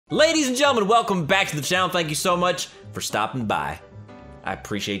Ladies and gentlemen, welcome back to the channel. Thank you so much for stopping by. I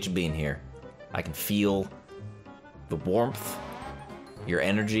appreciate you being here. I can feel the warmth. Your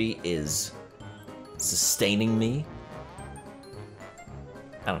energy is sustaining me.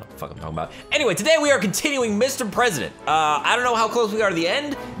 I don't know what the fuck I'm talking about. Anyway, today we are continuing Mr. President. I don't know how close we are to the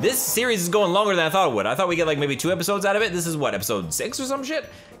end. This series is going longer than I thought it would. I thought we'd get like maybe 2 episodes out of it. This is what, episode 6 or some shit?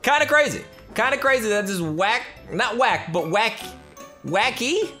 Kinda crazy. Kinda crazy that this not whack, but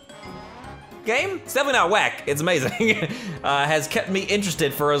wacky game? It's definitely not whack, it's amazing. Has kept me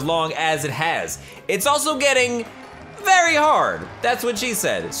interested for as long as it has. It's also getting very hard. That's what she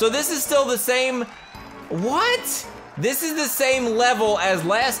said. So this is still the same, what? This is the same level as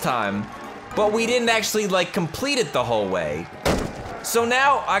last time, but we didn't actually like complete it the whole way. So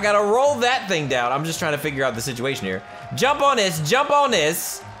now I gotta roll that thing down. I'm just trying to figure out the situation here. Jump on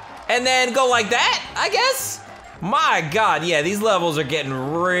this, and then go like that, I guess? My God, yeah, these levels are getting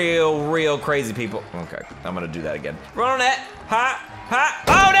real crazy, people. Okay, I'm gonna do that again. Run on that, ha.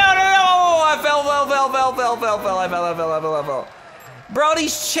 Oh, no, I fell, I fell. Bro,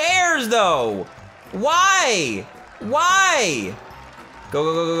 these chairs though, why?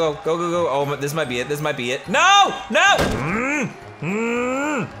 Go. Oh, this might be it, No!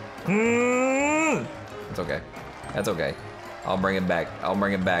 That's okay. I'll bring it back.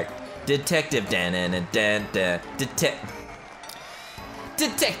 Detective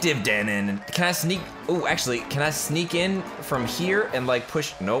Detective Dan. Can I sneak? Oh, actually, can I sneak in from here and like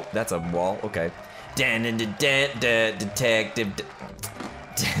push? Nope, that's a wall. Okay. Detective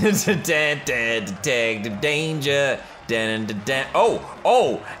Danger.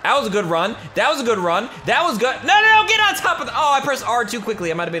 Oh, that was a good run. That was good. No, get on top of the. Oh, I pressed R too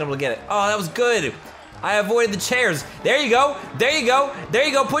quickly. I might have been able to get it. Oh, that was good. I avoided the chairs. There you go.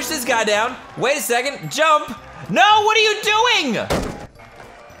 Push this guy down. Wait a second. Jump. No, what are you doing?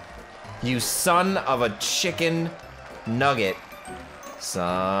 You son of a chicken nugget. Is he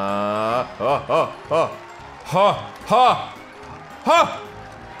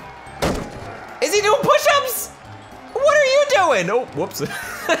doing push-ups? What are you doing? Oh, whoops.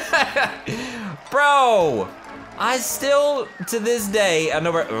 Bro. I still, to this day,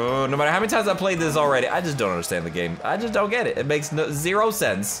 no matter how many times I played this already, I just don't understand the game. I just don't get it. It makes zero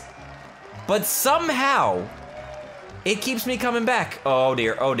sense. But somehow, it keeps me coming back. Oh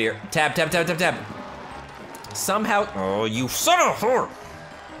dear. Tap. Somehow, oh, you son of a whore.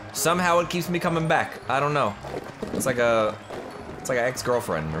 Somehow it keeps me coming back. I don't know. It's like an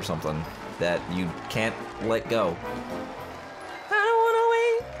ex-girlfriend or something that you can't let go.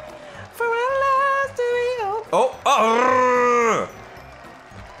 Oh!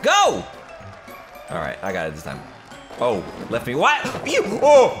 Go! All right, I got it this time. Oh, left me. What?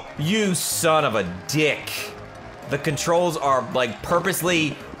 You son of a dick. The controls are like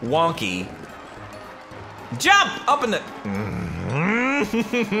purposely wonky. Jump up in the.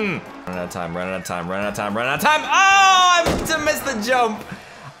 Running out of time. Oh,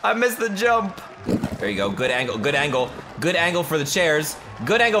 I missed the jump. There you go. Good angle for the chairs.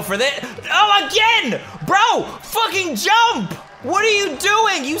 Good angle for this. Oh, again! Bro, fucking jump! What are you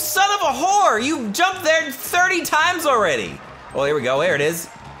doing? You son of a whore! You've jumped there 30 times already. Oh, here we go. There it is.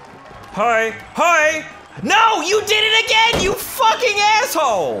 Hi. No, you did it again, you fucking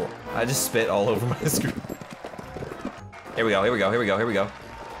asshole! I just spit all over my screen. Here we go.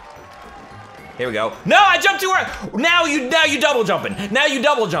 No, I jumped too early. Now you double jumping.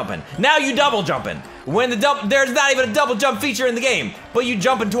 When there's not even a double jump feature in the game, but you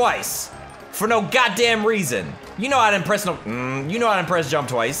jumping twice for no goddamn reason. You know I didn't press jump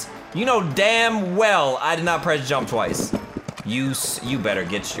twice. You know damn well I did not press jump twice. You better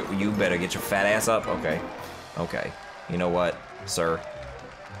get your fat ass up. Okay. You know what, sir?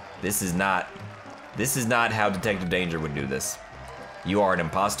 This is not how Detective Danger would do this. You are an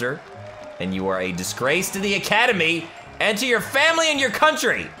imposter. And you are a disgrace to the Academy and to your family and your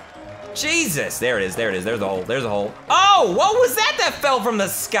country. Jesus, there it is. There's a hole. Oh, what was that fell from the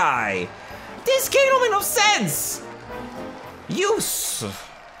sky? This game don't make no sense.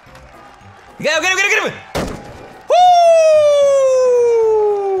 Get him. Woo!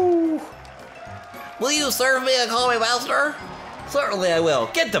 Will you serve me and call me master? Certainly I will.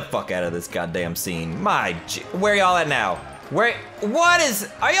 Get the fuck out of this goddamn scene. Where y'all at now? Are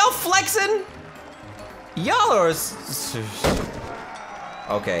y'all flexing? Y'all are,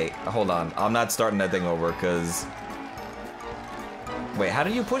 okay, hold on. I'm not starting that thing over, cause, wait, how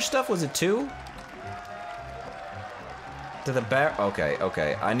did you push stuff? Was it 2? To the back,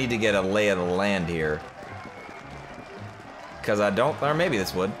 okay. I need to get a lay of the land here. Cause I don't, or maybe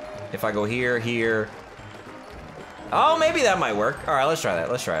this would. If I go here, Oh, maybe that might work. All right, let's try that.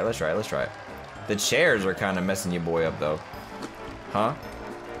 Let's try it. Let's try it. Let's try it. The chairs are kind of messing your boy up, though. Huh?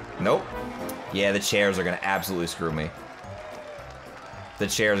 Nope. Yeah, the chairs are gonna absolutely screw me. The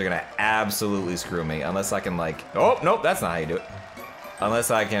chairs are gonna absolutely screw me. Unless I can, like... Oh, nope, that's not how you do it.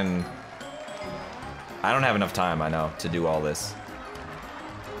 Unless I can... I don't have enough time, I know, to do all this.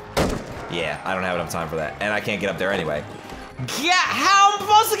 Yeah, I don't have enough time for that. And I can't get up there anyway. Yeah, how am I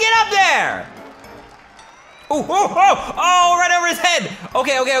supposed to get up there? Oh, oh, oh, oh, right over his head.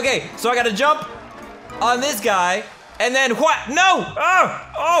 Okay, okay, okay. So I gotta jump on this guy, and then what? No,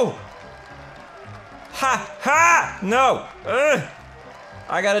 oh, oh. Ha, ha, no.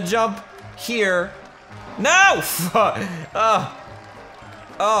 I gotta jump here. No,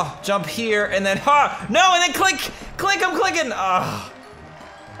 oh, jump here, and then, ha, no, and then click, I'm clicking. Oh,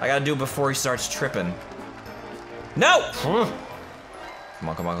 I gotta do it before he starts tripping. No. Come on, come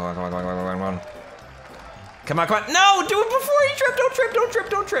on, come on, come on, come on, come on, come on. Come on, come on. No, do it before you trip. Don't trip, don't trip,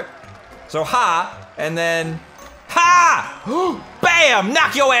 don't trip. So ha, and then ha! Bam!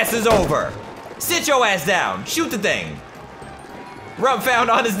 Knock your asses over. Sit your ass down. Shoot the thing. Rump found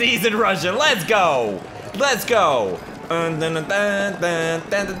on his knees in Russian. Let's go. Let's go. No,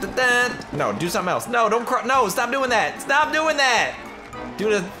 do something else. No, don't cry. No, stop doing that. Stop doing that.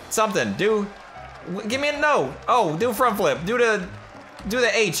 Do something. Give me a no. Oh, do front flip. Do the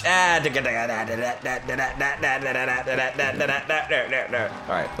H. All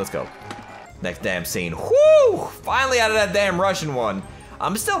right, let's go. Next damn scene. Whoo! Finally out of that damn Russian one.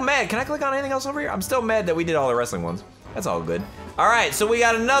 I'm still mad. Can I click on anything else over here? I'm still mad that we did all the wrestling ones. That's all good. All right, so we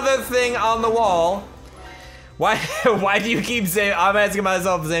got another thing on the wall. Why do you keep saying? I'm asking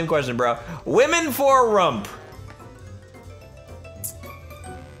myself the same question, bro. Women for rump.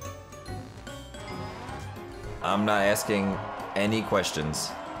 I'm not asking any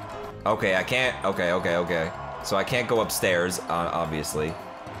questions. Okay, I can't. Okay, okay, okay. So I can't go upstairs, obviously.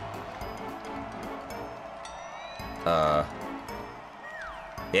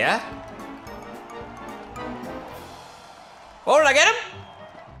 Yeah? Oh, did I get him?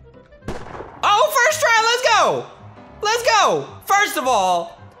 Oh, first try, let's go! Let's go! First of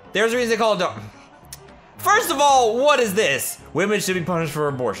all, there's a reason they call it dog. First of all, what is this? Women should be punished for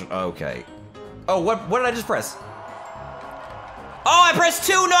abortion. Okay. Oh, what did I just press? Oh, I pressed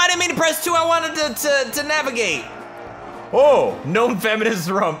 2. No, I didn't mean to press 2. I wanted to navigate. Oh, known feminist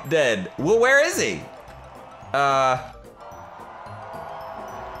rump dead. Well, where is he?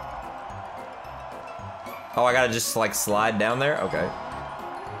 Oh, I gotta just like slide down there? Okay.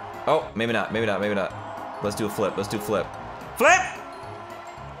 Oh, maybe not, maybe not, maybe not. Let's do a flip, let's do a flip. Flip!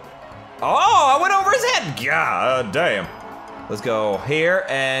 Oh, I went over his head. God damn. Let's go here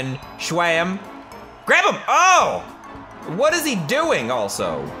and shwam. Grab him! Oh! What is he doing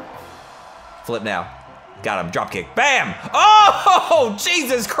also? Flip now. Got him, drop kick, bam! Oh,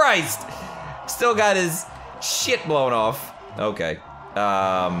 Jesus Christ! Still got his shit blown off. Okay,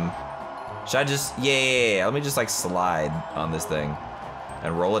 should I just, yeah, let me just like slide on this thing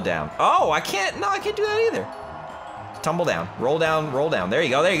and roll it down. Oh, I can't, no, I can't do that either. Tumble down, roll down, roll down. There you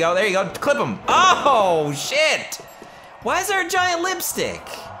go, there you go, there you go, clip him. Oh, shit! Why is there a giant lipstick?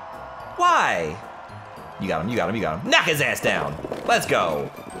 Why? You got him, you got him, you got him. Knock his ass down. Let's go.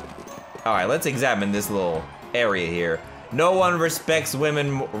 All right, let's examine this little area here. No one respects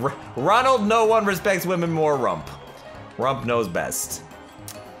women, Ronald, no one respects women more rump. Rump knows best.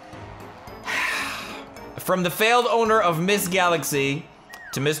 From the failed owner of Miss Galaxy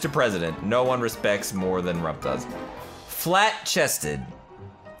to Mr. President, no one respects more than rump does. Flat-chested,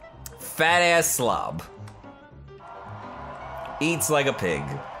 fat-ass slob. Eats like a pig.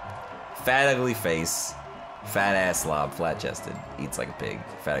 Fat, ugly face. Fat-ass slob, flat-chested. Eats like a pig.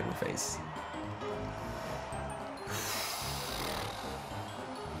 Fat, ugly face.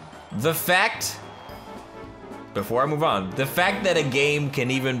 The fact, before I move on, the fact that a game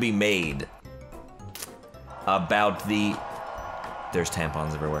can even be made about the, there's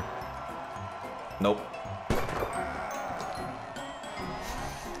tampons everywhere. Nope.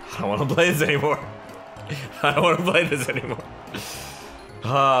 I don't want to play this anymore. I don't want to play this anymore. Do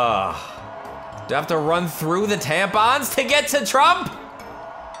I have to run through the tampons to get to Trump?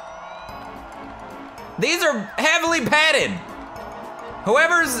 These are heavily padded.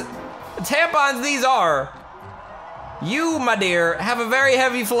 Whoever's tampons these are, you, my dear, have a very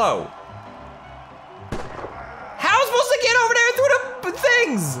heavy flow. How am I supposed to get over there through the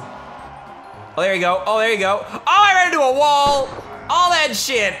things? Oh, there you go. Oh, there you go. Oh, I ran into a wall. All that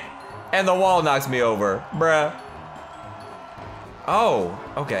shit. And the wall knocks me over, bruh. Oh,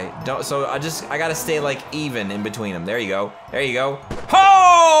 okay. So I gotta stay like even in between them. There you go. There you go.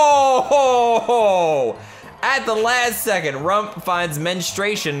 Ho! Ho! Ho! At the last second, Rump finds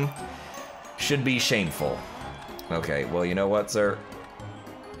menstruation should be shameful. Okay, well, you know what, sir?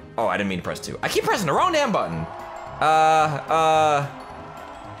 Oh, I didn't mean to press 2. I keep pressing the wrong damn button. I'm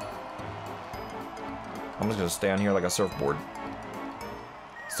just gonna stay on here like a surfboard.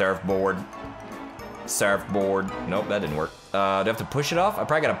 Surfboard. Surfboard. Nope, that didn't work. Do I have to push it off? I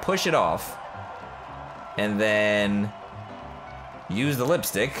probably gotta push it off. And then use the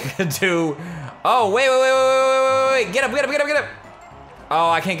lipstick to, oh, wait. Get up. Oh,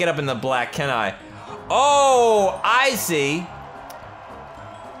 I can't get up in the black, can I? Oh, I see.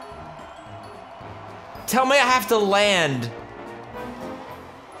 Tell me I have to land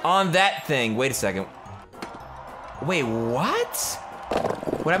on that thing. Wait a second. Wait, what?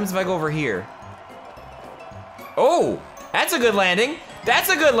 What happens if I go over here? Oh, that's a good landing. That's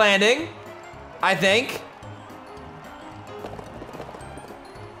a good landing, I think.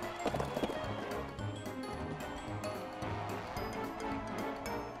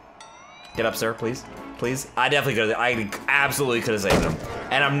 Get up, sir, please. Please. I definitely could have, I absolutely could have saved him.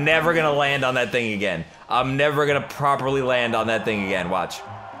 And I'm never gonna land on that thing again. I'm never gonna properly land on that thing again, watch.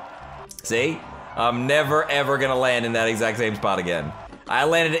 See? I'm never ever gonna land in that exact same spot again. I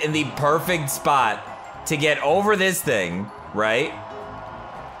landed in the perfect spot to get over this thing, right?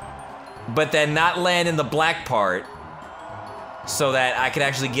 But then not land in the black part so that I could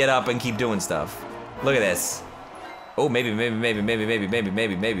actually get up and keep doing stuff. Look at this. Oh, maybe.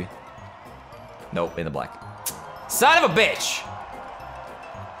 Nope, in the black. Son of a bitch!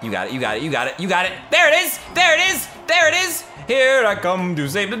 You got it. There it is! Here I come to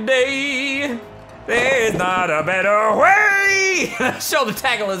save the day. There's not a better way! Shoulder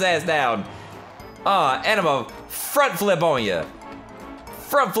tackle his ass down. And I'm a front flip on you.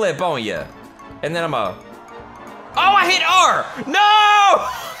 And then I'm a, oh, I hit R! No!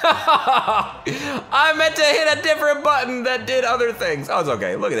 I meant to hit a different button that did other things. Oh, it's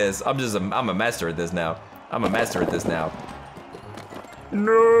okay. Look at this. I'm a master at this now.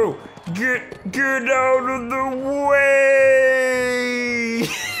 No! Get out of the way!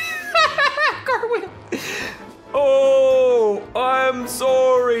 Cartwheel. Oh, I'm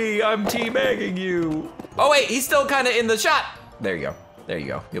sorry. I'm teabagging you. Oh wait, he's still kind of in the shot. There you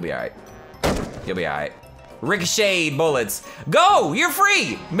go. You'll be all right. Ricocheted bullets. Go! You're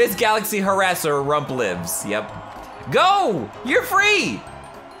free! Miss Galaxy Harasser Rump lives. Yep. Go! You're free!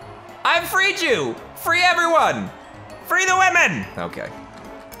 I've freed you! Free everyone! Free the women! Okay.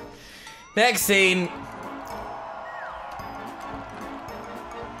 Next scene.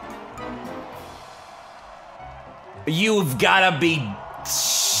 You've gotta be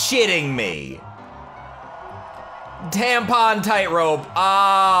shitting me. Tampon tightrope.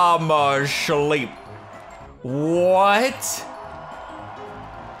 I'm asleep. What?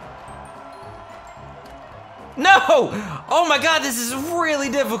 No! Oh my god, this is really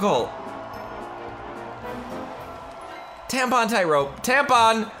difficult. Tampon tightrope.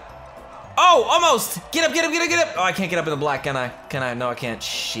 Tampon. Oh, almost. Get up. Oh, I can't get up in the black, can I? No, I can't.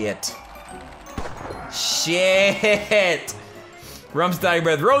 Shit. Rump's dying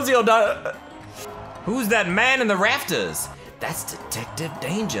breath. Rosie O'Donnell. Who's that man in the rafters? That's Detective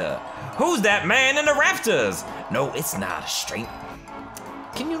Danger. Who's that man in the rafters? No, it's not a straight.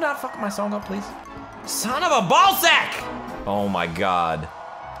 Can you not fuck my song up, please? Son of a ballsack! Oh my god.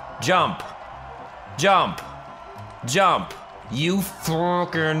 Jump. You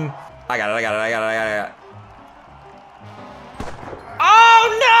fucking. I got it.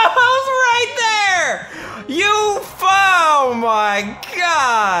 Oh no, I was right there! Oh my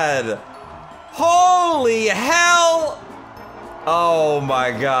god! Holy hell! Oh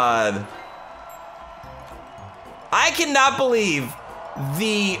my god. I cannot believe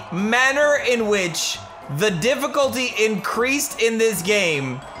the manner in which the difficulty increased in this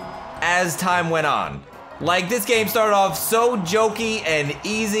game as time went on. Like, this game started off so jokey and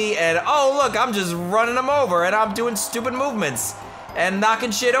easy and, oh look, I'm just running them over and I'm doing stupid movements and knocking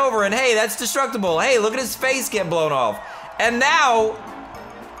shit over and hey, that's destructible. Hey, look at his face get blown off. And now,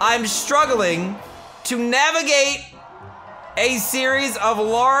 I'm struggling to navigate a series of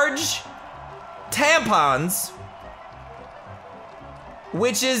large tampons,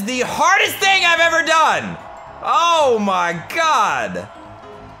 which is the hardest thing I've ever done. Oh my god.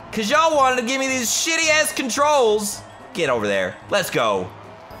 Cause y'all wanted to give me these shitty ass controls. Get over there, let's go.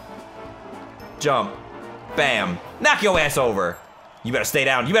 Jump, bam, knock your ass over. You better stay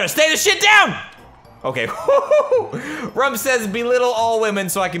down, you better stay the shit down. Okay, Rump says belittle all women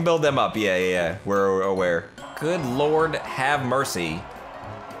so I can build them up. Yeah, we're aware. Good Lord, have mercy.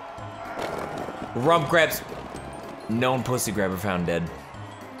 Rump grabs, known pussy grabber found dead.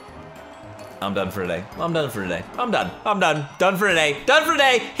 I'm done for today. I'm done for today. I'm done. I'm done. Done for today. Done for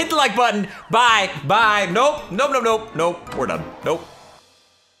today. Hit the like button. Bye. Bye. Nope. Nope, nope, nope, nope. We're done. Nope.